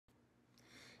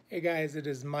Hey guys, it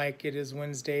is Mike. It is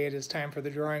Wednesday. It is time for the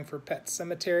drawing for Pet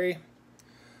Sematary.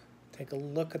 Take a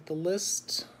look at the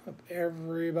list of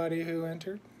everybody who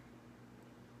entered.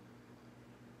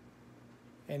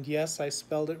 And yes, I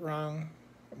spelled it wrong.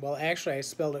 Well, actually, I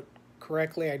spelled it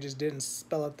correctly. I just didn't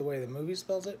spell it the way the movie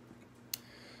spells it.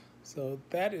 So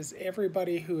that is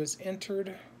everybody who has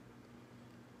entered.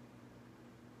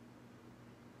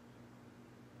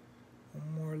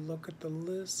 One more look at the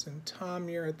list. And Tom,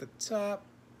 you're at the top.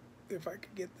 If I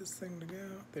could get this thing to go.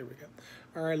 There we go.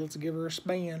 All right, let's give her a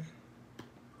span.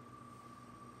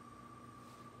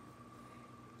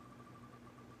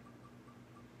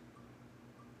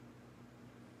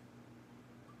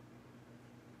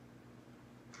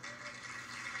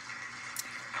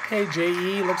 Okay,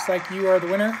 JE, looks like you are the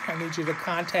winner. I need you to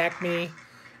contact me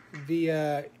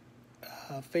via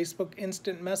Facebook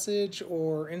instant message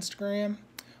or Instagram,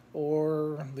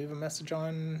 or leave a message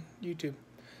on YouTube.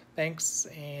 Thanks,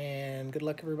 and good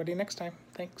luck everybody next time.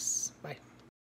 Thanks. Bye.